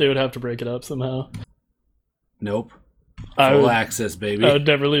games. they would have to break it up somehow. Nope. I Full would, access, baby. I would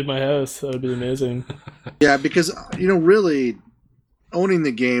never leave my house. That would be amazing. Yeah, because really, owning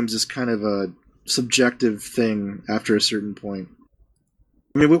the games is kind of a subjective thing after a certain point.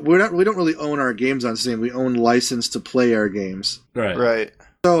 I mean, we don't really own our games on Steam. We own license to play our games. Right. Right.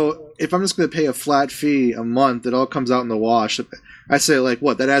 So if I'm just going to pay a flat fee a month, it all comes out in the wash. I say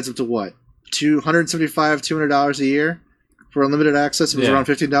what? That adds up to what? $200 a year for unlimited access. If it was around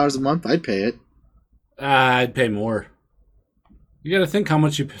 $15 a month, I'd pay it. I'd pay more. You got to think how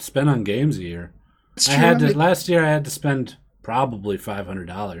much you spend on games a year. It's Last year I had to spend probably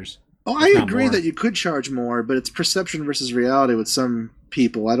 $500. Oh, I Not agree more. that you could charge more, but it's perception versus reality with some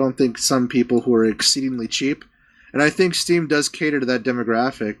people. I don't think some people who are exceedingly cheap, and I think Steam does cater to that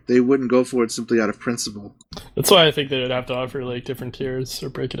demographic. They wouldn't go for it simply out of principle. That's why I think they would have to offer like different tiers or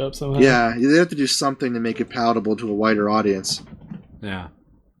break it up somehow. Yeah, they have to do something to make it palatable to a wider audience. Yeah.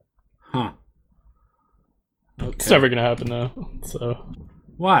 Huh. Okay. It's never gonna happen though. So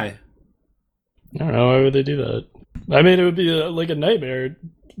Why? I don't know. Why would they do that? I mean, it would be like a nightmare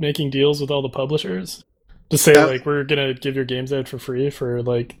making deals with all the publishers to say like we're gonna give your games out for free for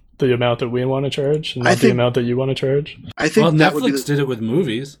like the amount that we want to charge and not the amount that you want to charge. I think that would be Netflix did it with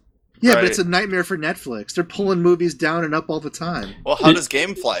movies. Yeah, Right. but it's a nightmare for Netflix. They're pulling movies down and up all the time. Well, how does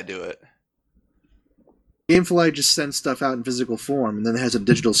GameFly do it? Gamefly just sends stuff out in physical form and then it has a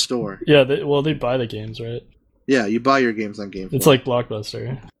digital store. Yeah, they buy the games, right? Yeah, you buy your games on Gamefly. It's like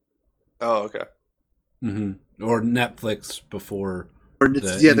Blockbuster. Oh, okay. Mm-hmm. Or Netflix before. the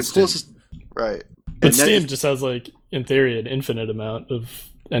instant. closest. Right. But And Steam just has like, in theory, an infinite amount of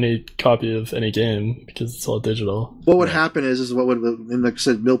any copy of any game because it's all digital. What would happen is what would, and like I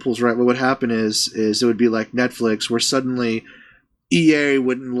said, Millpool's right. What would happen is it would be like Netflix, where suddenly EA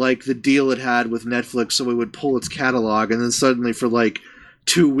wouldn't like the deal it had with Netflix, so it would pull its catalog, and then suddenly for like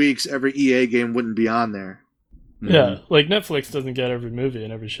 2 weeks, every EA game wouldn't be on there. Mhm. Yeah, like Netflix doesn't get every movie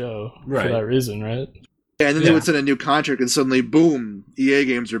and every show Right. for that reason, right? And then they would send a new contract, and suddenly, boom, EA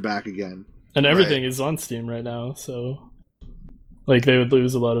games are back again. And everything is on Steam right now, so like they would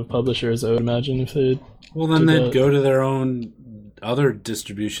lose a lot of publishers, I would imagine, if they. Well, then did they'd that. go to their own other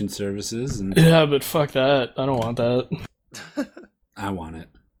distribution services, and Yeah, but fuck that. I don't want that. I want it.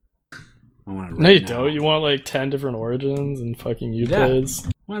 I want it. No, you now. don't. You want like 10 different origins and fucking Uplays.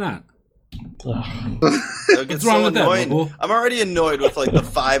 Why not? Ugh. It'll get What's wrong with that, annoying. Mobile? I'm already annoyed with like the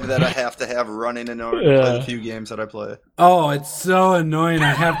 5 that I have to have running in order to play the few games that I play. Oh, it's so annoying.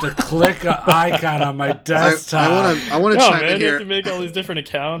 I have to click an icon on my desktop. I want to No, chime man, in you here. have to make all these different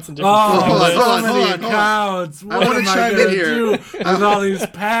accounts and different. Oh, Hold on, so hold on, many hold on, hold on. accounts. I What wanna am I chime in going to here. do with all these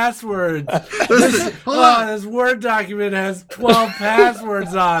passwords? Listen, hold on. This Word document has 12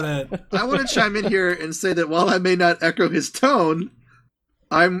 passwords on it. I want to chime in here and say that while I may not echo his tone,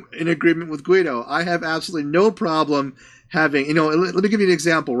 I'm in agreement with Guido. I have absolutely no problem having, let me give you an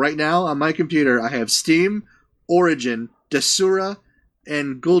example. Right now on my computer, I have Steam, Origin, Desura,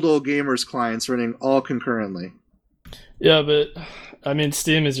 and Good Old Gamers clients running all concurrently. Yeah, but I mean,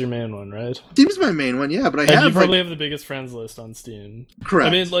 Steam is your main one, right? Steam's my main one, yeah, but I And you have probably have the biggest friends list on Steam. correct.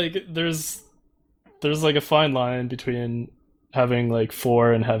 I mean, like, there's like a fine line between having like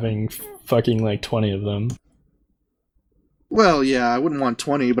 4 and having fucking like 20 of them. Well, yeah, I wouldn't want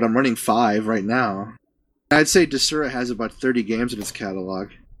 20, but I'm running 5 right now. I'd say Desura has about 30 games in its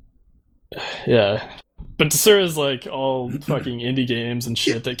catalog. Yeah. But Desura is like all fucking indie games and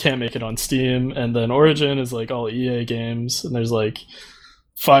shit that can't make it on Steam, and then Origin is like all EA games, and there's like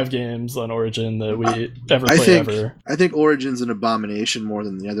 5 games on Origin that we ever play ever. I think Origin's an abomination more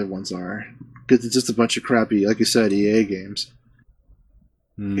than the other ones are. Because it's just a bunch of crappy, like you said, EA games.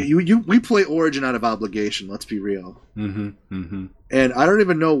 We play Origin out of obligation, let's be real. Mm-hmm. Mm-hmm. And I don't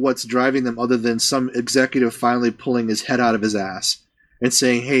even know what's driving them other than some executive finally pulling his head out of his ass and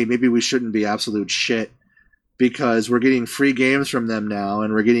saying, hey, maybe we shouldn't be absolute shit because we're getting free games from them now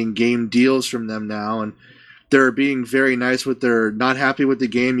and we're getting game deals from them now and they're being very nice with their not happy with the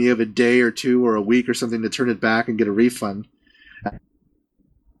game. You have a day or 2 or a week or something to turn it back and get a refund.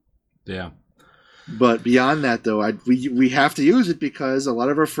 Yeah. But beyond that, though, we have to use it because a lot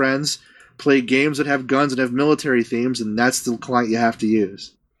of our friends play games that have guns and have military themes, and that's the client you have to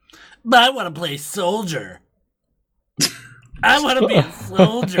use. But I want to play soldier. I want to be a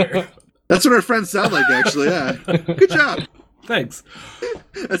soldier. That's what our friends sound like, actually, yeah. Good job. Thanks.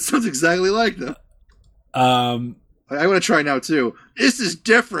 That sounds exactly like them. I want to try now, too. This is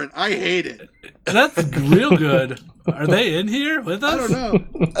different. I hate it. That's real good. Are they in here with us? I don't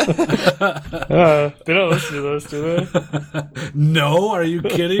know. They don't listen to those, do they? No, are you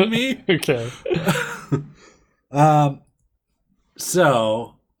kidding me? Okay.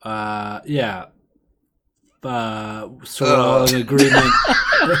 So, yeah. So we're all in agreement.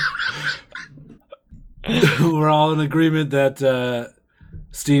 We're all in agreement that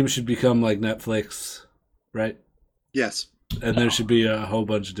Steam should become like Netflix, right? Yes. And there should be a whole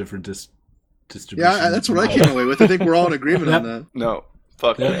bunch of different distributions. Yeah, that's what I came away with. I think we're all in agreement on that. No.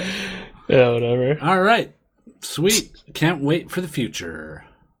 Fuck Yep. that. Yeah, whatever. All right. Sweet. Can't wait for the future.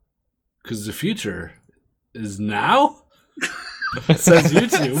 Because the future is now? Says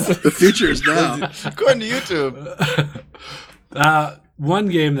YouTube. The future is now. According to YouTube. One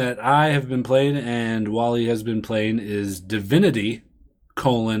game that I have been playing and Wally has been playing is Divinity: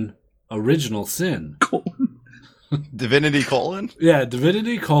 Original Sin. Divinity colon? Yeah,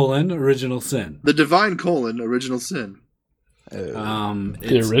 Divinity: Original Sin. The Divine: Original Sin. The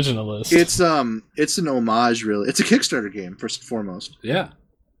It's, originalist. It's an homage, really. It's a Kickstarter game, first and foremost. yeah.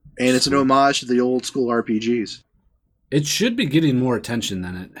 And it's an homage to the old school RPGs. It should be getting more attention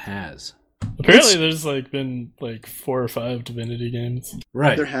than it has. Apparently, there's been 4 or 5 Divinity games.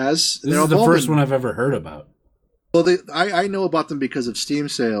 Right. There has. This is the first one I've ever heard about. Well, I know about them because of Steam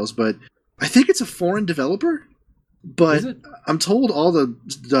sales, but I think it's a foreign developer. But Is it? I'm told all the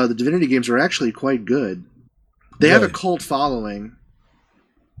Divinity games are actually quite good. They have a Really? cult following.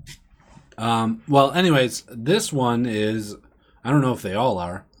 Well, anyways, this one is, I don't know if they all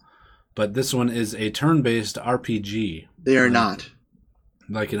are, but this one is a turn-based RPG. They are not.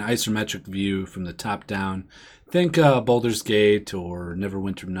 Like an isometric view from the top down. Think Baldur's Gate or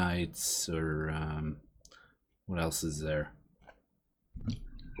Neverwinter Nights or what else is there?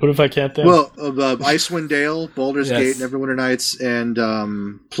 What if I can't think? Well, Icewind Dale, Baldur's Yes. Gate, Neverwinter Nights, and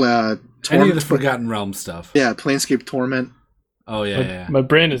Any of the Forgotten Realm stuff. Yeah, Planescape Torment. Oh, yeah, my, yeah. my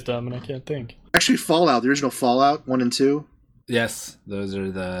brain is dumb and I can't think. Actually, Fallout, the original Fallout 1 and 2. Yes, those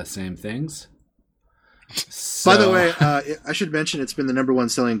are the same things. By the So- way, I should mention it's been the number 1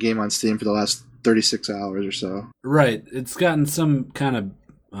 selling game on Steam for the last 36 hours or so. Right. It's gotten some kind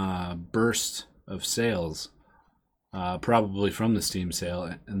of burst of sales, probably from the Steam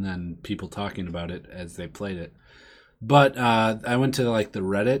sale, and then people talking about it as they played it. But I went to the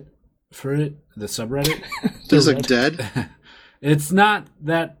Reddit for it, the subreddit. Feels like dead. It's not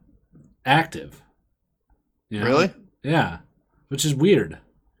that active. You know? Really? Yeah, which is weird.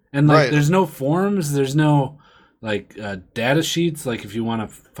 And Right. there's no forums, there's no data sheets. Like if you want to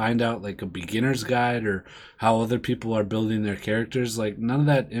find out a beginner's guide or how other people are building their characters, none of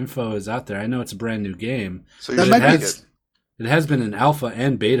that info is out there. I know it's a brand new game. So That you might should be- make it. It has been in alpha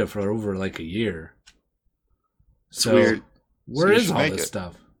and beta for over a year. So weird. where So you is should all make this it.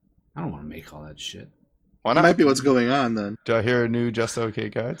 stuff? I don't want to make all that shit. Why That not? might be what's going on then. Do I hear a new Just Okay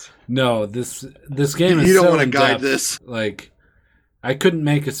guides? No, this game is You don't so want to guide in-depth. this. I couldn't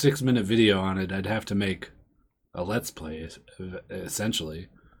make a 6-minute video on it. I'd have to make a let's play essentially,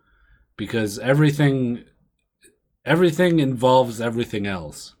 because everything involves everything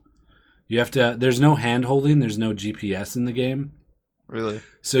else. You have to. There's no hand holding. There's no GPS in the game. Really?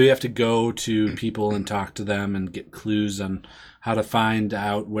 So you have to go to people and talk to them and get clues on how to find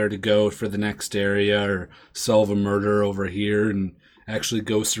out where to go for the next area or solve a murder over here and actually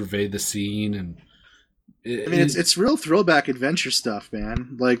go survey the scene. And I mean, it's real throwback adventure stuff,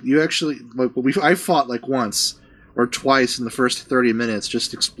 man. You actually I fought once or twice in the first 30 minutes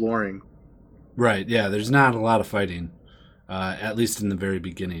just exploring. right. Yeah, there's not a lot of fighting, at least in the very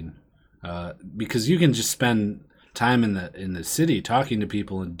beginning, because you can just spend time in the city talking to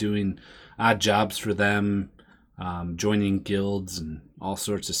people and doing odd jobs for them, joining guilds and all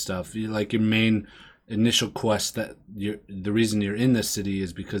sorts of stuff. Your main initial quest the reason you're in this city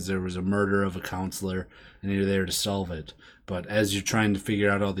is because there was a murder of a counselor and you're there to solve it. But as you're trying to figure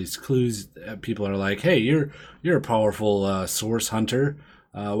out all these clues, people are like, "Hey, you're a powerful source hunter.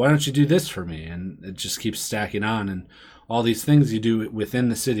 Why don't you do this for me?" And it just keeps stacking on, and all these things you do within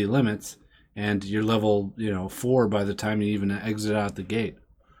the city limits, and you're level 4 by the time you even exit out the gate.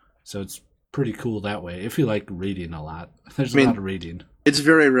 So it's pretty cool that way. If you like reading a lot, there's a lot of reading. It's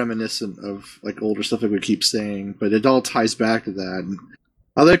very reminiscent of older stuff we keep saying, but it all ties back to that. And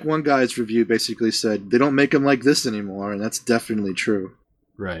I like one guy's review basically said they don't make them like this anymore, and that's definitely true.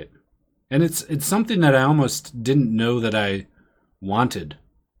 Right. And it's something that I almost didn't know that I wanted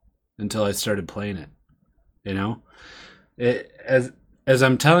until I started playing it. As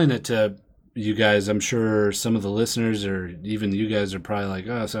I'm telling it to you guys, I'm sure some of the listeners or even you guys are probably like,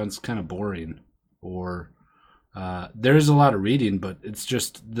 "Oh, it sounds kind of boring," or there is a lot of reading, but it's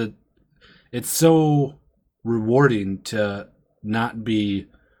just it's so rewarding to not be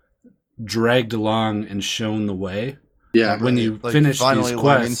dragged along and shown the way. Yeah. When you finish finally these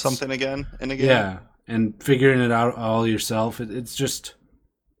learning quests, something again in a game. yeah, and figuring it out all yourself,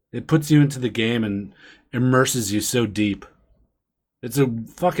 it puts you into the game, and immerses you so deep. It's a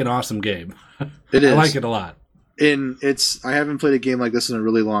fucking awesome game. It is. I like it a lot. I haven't played a game like this in a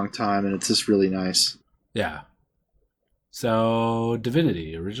really long time, and it's just really nice. Yeah. So,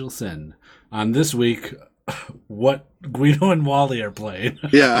 Divinity, Original Sin. On this week, what Guido and Wally are playing.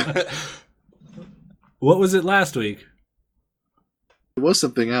 Yeah. What was it last week? It was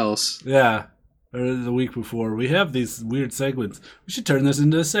something else. Yeah. Or the week before. We have these weird segments. We should turn this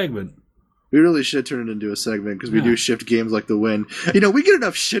into a segment. We really should turn it into a segment because we Yeah. do shift games like the win. We get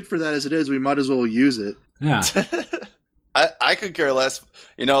enough shit for that as it is. We might as well use it. Yeah. I could care less.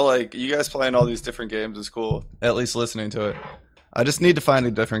 You guys playing all these different games is cool. At least listening to it. I just need to find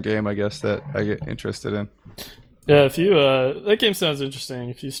a different game, I guess, that I get interested in. Yeah, if you that game sounds interesting.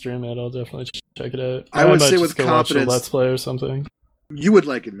 If you stream it, I'll definitely check it out. I would might say just with go watch a confidence- Let's Play or something. You would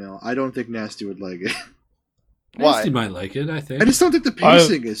like it, Mel. I don't think Nasty would like it. Why? Nasty might like it, I think. I just don't think the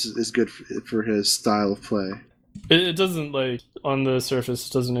pacing is good for his style of play. It doesn't on the surface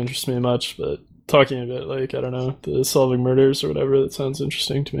it doesn't interest me much, but talking about I don't know, the solving murders or whatever, that sounds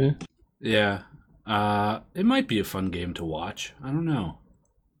interesting to me. Yeah. It might be a fun game to watch. I don't know.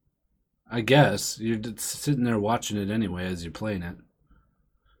 I guess. You're just sitting there watching it anyway as you're playing it.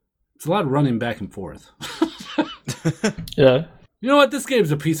 It's a lot of running back and forth. Yeah. You know what? This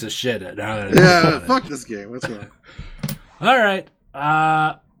game's a piece of shit. Now that I think Yeah, about it. fuck this game. Let's go. All right.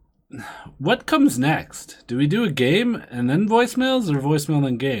 What comes next? Do we do a game and then voicemails, or voicemail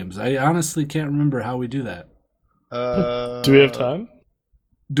then games? I honestly can't remember how we do that. Do we have time?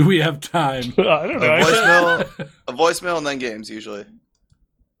 Do we have time? I don't know. A voicemail and then games usually.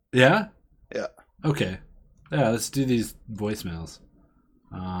 Yeah? Yeah. Okay. Yeah, let's do these voicemails.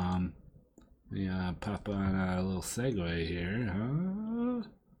 Yeah, pop on a little segue here.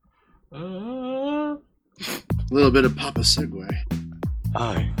 A little bit of Papa Segue.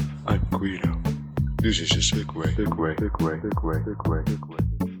 Hi, I'm Guido. This is a segue.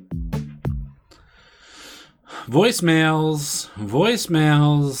 Voicemails.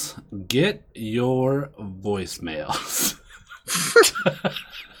 Get your voicemails.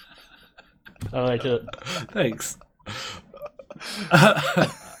 I like it. Thanks.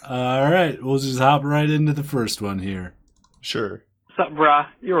 All right, we'll just hop right into the first one here. Sure. What's up, brah?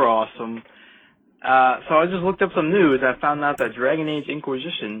 You're awesome. So I just looked up some news. I found out that Dragon Age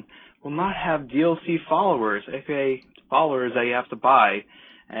Inquisition will not have DLC followers, aka followers that you have to buy.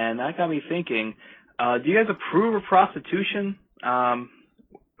 And that got me thinking, do you guys approve of prostitution?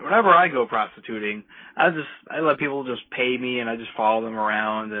 Whenever I go prostituting, I let people just pay me and I just follow them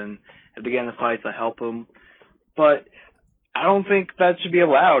around, and at the beginning of the fights I help them. But I don't think that should be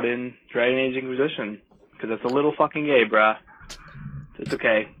allowed in Dragon Age Inquisition, because it's a little fucking gay, bruh. It's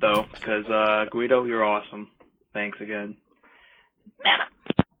okay, though, because, Guido, you're awesome. Thanks again.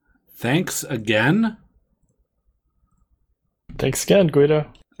 Thanks again? Thanks again, Guido.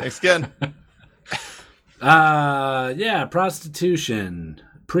 Thanks again. Yeah, prostitution.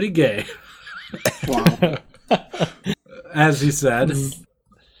 Pretty gay. Wow. As he said.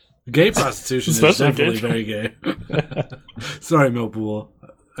 Gay prostitution is Especially definitely gay very gay. Sorry, Millpool.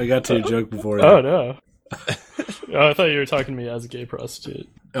 I got to your joke before you. Oh, no. Oh, I thought you were talking to me as a gay prostitute.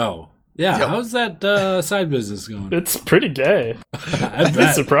 Oh. Yeah, Yep. how's that side business going? It's pretty gay. I I'd be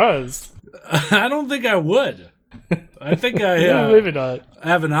bet. surprised. I don't think I would. I think I Yeah, maybe not.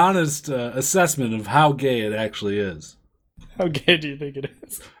 have an honest assessment of how gay it actually is. How gay do you think it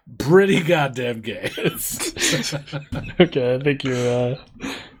is? Pretty goddamn gay. Okay, I think you're,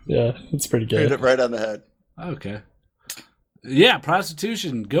 yeah, it's pretty gay. Hit it right on the head. Okay. Yeah,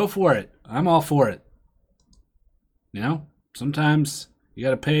 prostitution. Go for it. I'm all for it. You know, sometimes you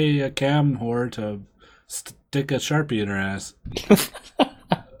gotta pay a cam whore to stick a Sharpie in her ass.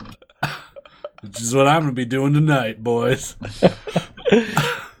 Which is what I'm gonna be doing tonight, boys.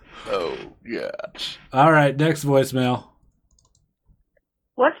 Oh, yeah. All right, next voicemail.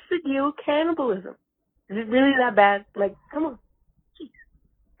 What's the deal with cannibalism? Is it really that bad? Like, come on.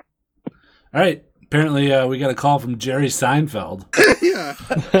 All right. Apparently, we got a call from Jerry Seinfeld. Yeah.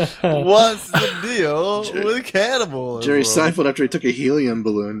 What's the deal with cannibalism? Jerry Seinfeld after he took a helium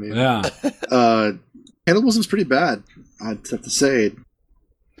balloon. Man. Yeah. Cannibalism's pretty bad. I'd have to say.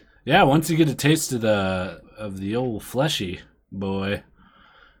 Yeah, once you get a taste of the old fleshy boy,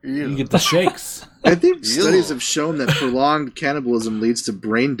 you get the shakes. I think studies have shown that prolonged cannibalism leads to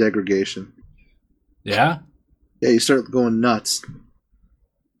brain degradation. Yeah? Yeah, you start going nuts.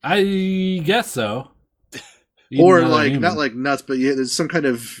 I guess so. Even Or though they're like human. not like nuts, but yeah, there's some kind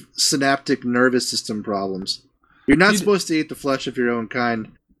of synaptic nervous system problems. You're not supposed to eat the flesh of your own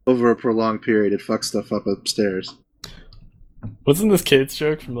kind over a prolonged period. It fucks stuff up upstairs. Wasn't this Kate's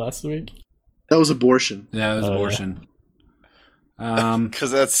joke from last week? That was abortion. Yeah, it was abortion.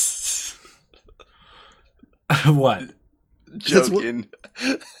 Because that's what? joking.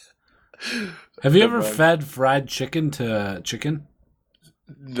 Have you ever fed fried chicken to chicken?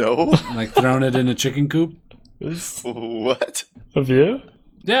 No. Like thrown it in a chicken coop? What? Have you?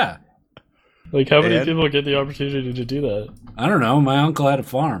 Yeah. Like, how many people get the opportunity to do that? I don't know. My uncle had a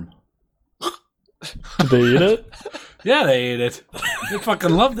farm. Did they eat it? Yeah, they ate it. They fucking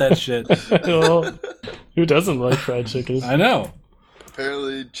love that shit. Well, who doesn't like fried chicken? I know.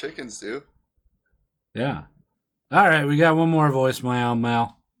 Apparently chickens do. Yeah. All right, we got one more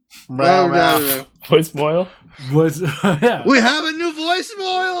voicemail. Voicemail? Yeah. We have a new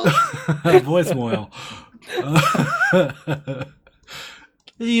voicemail. Voicemail.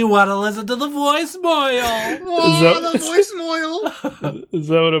 You want to listen to the voicemail? The voicemail. Is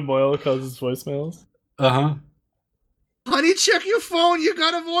that what a moil causes voicemails? Uh-huh. Honey, check your phone. You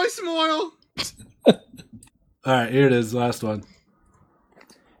got a voicemail. All right, here it is. Last one.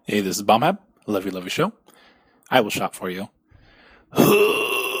 Hey, this is Bombhab. Lovey show. I will shop for you.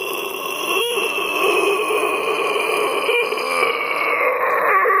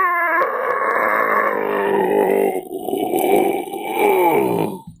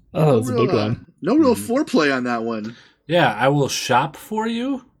 Oh, that's a big one. No real foreplay on that one. Yeah, I will shop for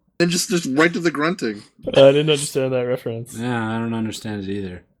you. And just right to the grunting. I didn't understand that reference. Yeah, I don't understand it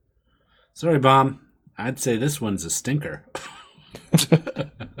either. Sorry, Bomb. I'd say this one's a stinker. Get it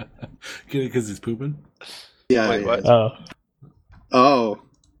because he's pooping? Yeah. Wait, what? Oh. Oh.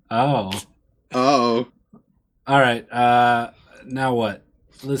 Oh. Oh. All right. Now what?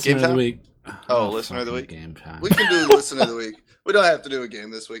 Listener of the week. Oh, listener of the week. Game time. We can do listener of the week. We don't have to do a game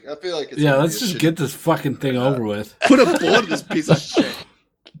this week. I feel like it's Yeah, gonna let's be a just shitty- get this fucking thing over with. Put a bullet in this piece of shit.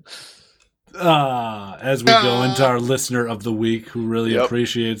 As we go into our listener of the week, who really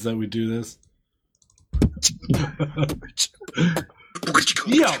appreciates that we do this.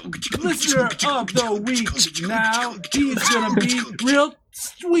 Yo, listener of the week now. He's gonna be real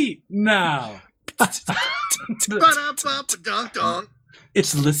sweet now.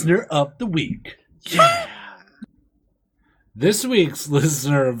 It's listener of the week. Yeah. This week's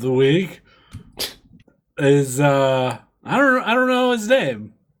listener of the week is I don't know his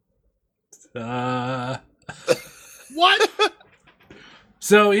name. What?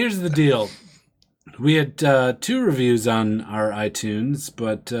 So here's the deal. We had 2 reviews on our iTunes,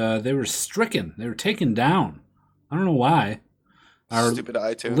 but they were stricken. They were taken down. I don't know why. Our Stupid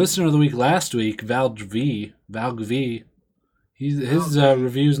iTunes. listener of the week last week, Valg V, his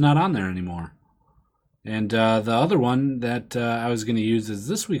review's not on there anymore. And the other one that I was going to use as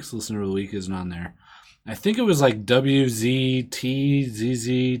this week's listener of the week isn't on there. I think it was like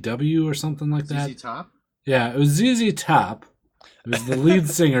WZTZZW or something like that. ZZ Top? Yeah, it was ZZ Top. It was the lead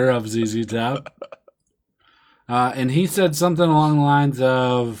singer of ZZ Top. And he said something along the lines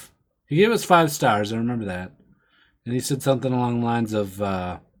of... He gave us 5 stars, I remember that. And he said something along the lines of...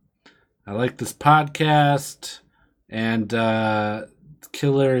 I like this podcast, and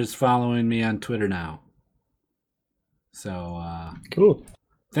Killer is following me on Twitter now. So, cool.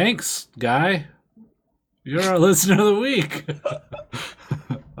 Thanks, guy. You're our listener of the week.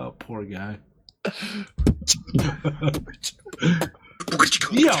 Oh, poor guy.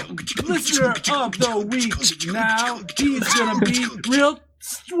 Yo, listener of the week now. He's gonna be real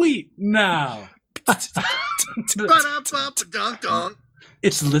sweet now.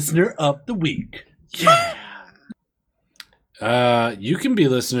 It's listener of the week. Yeah. You can be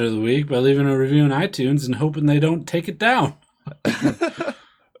listener of the week by leaving a review on iTunes and hoping they don't take it down.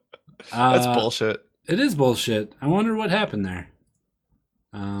 That's bullshit. It is bullshit. I wonder what happened there.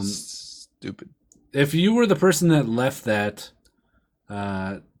 Stupid. If you were the person that left that,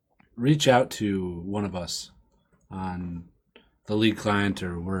 reach out to one of us on the lead client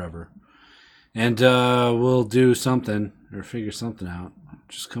or wherever, and we'll do something or figure something out.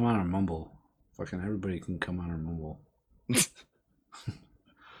 Just come on our Mumble. Fucking everybody can come on our Mumble.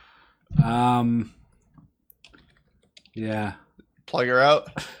 Yeah. Plug her out.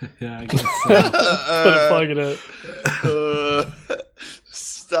 Yeah, I guess so. Put a plug in it.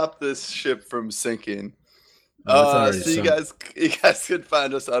 Stop this ship from sinking. Oh, So you guys can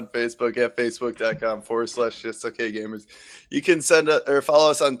find us on Facebook at facebook.com/JustOkGamers. You can send or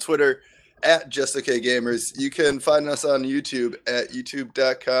follow us on Twitter at JustOkGamers. You can find us on YouTube at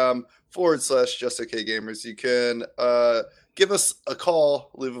youtube.com/JustOkGamers. You can give us a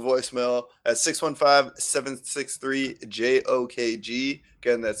call, leave a voicemail at 615-763-JOKG.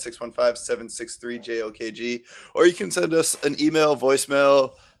 Again, that's 615-763-JOKG. Or you can send us an email,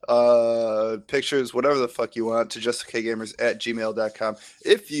 voicemail, pictures, whatever the fuck you want, to justokgamers@gmail.com.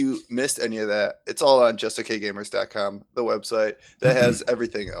 If you missed any of that, it's all on justokgamers.com, the website that has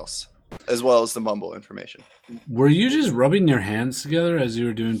everything else, as well as the Mumble information. Were you just rubbing your hands together as you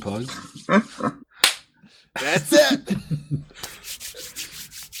were doing plugs? That's it.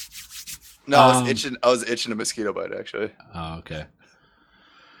 No, I was itching a mosquito bite, actually. Oh, okay.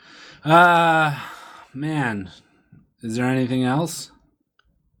 Man, is there anything else?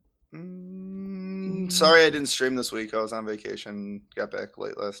 Sorry I didn't stream this week. I was on vacation, got back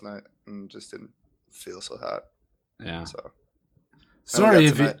late last night, and just didn't feel so hot. Yeah. So sorry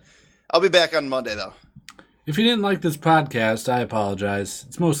if you... I'll be back on Monday, though. If you didn't like this podcast, I apologize.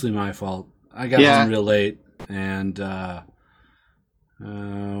 It's mostly my fault. I got home real late, and the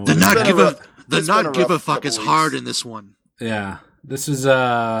not give a fuck is hard in this one. Yeah, this is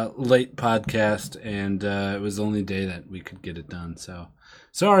a late podcast, and it was the only day that we could get it done. So,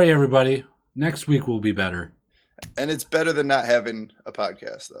 sorry, everybody. Next week will be better. And it's better than not having a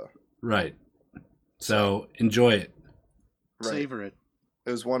podcast, though. Right. So, enjoy it. Right. Savor it.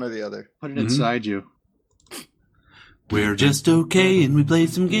 It was one or the other. Put it inside you. We're just okay and we play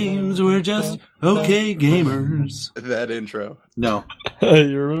some games. We're just okay gamers. That intro. No.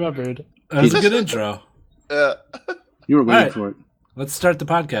 You remembered. That was a good intro. You were waiting for it. Let's start the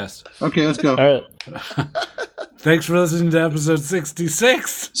podcast. Okay, let's go. All right. Thanks for listening to episode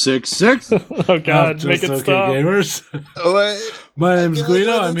 66. 66? Oh, God. Make it okay, stop. Gamers. Oh, wait. My name's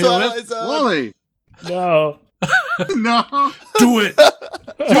Guido. I'm here with... Wally. No. No. Do it.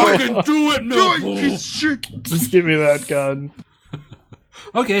 Fucking do it, Do it, Millpool. piece of shit. Just give me that gun.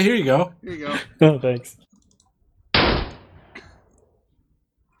 Okay, here you go. Here you go. Oh, thanks.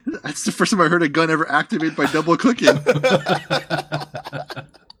 That's the first time I heard a gun ever activate by double clicking.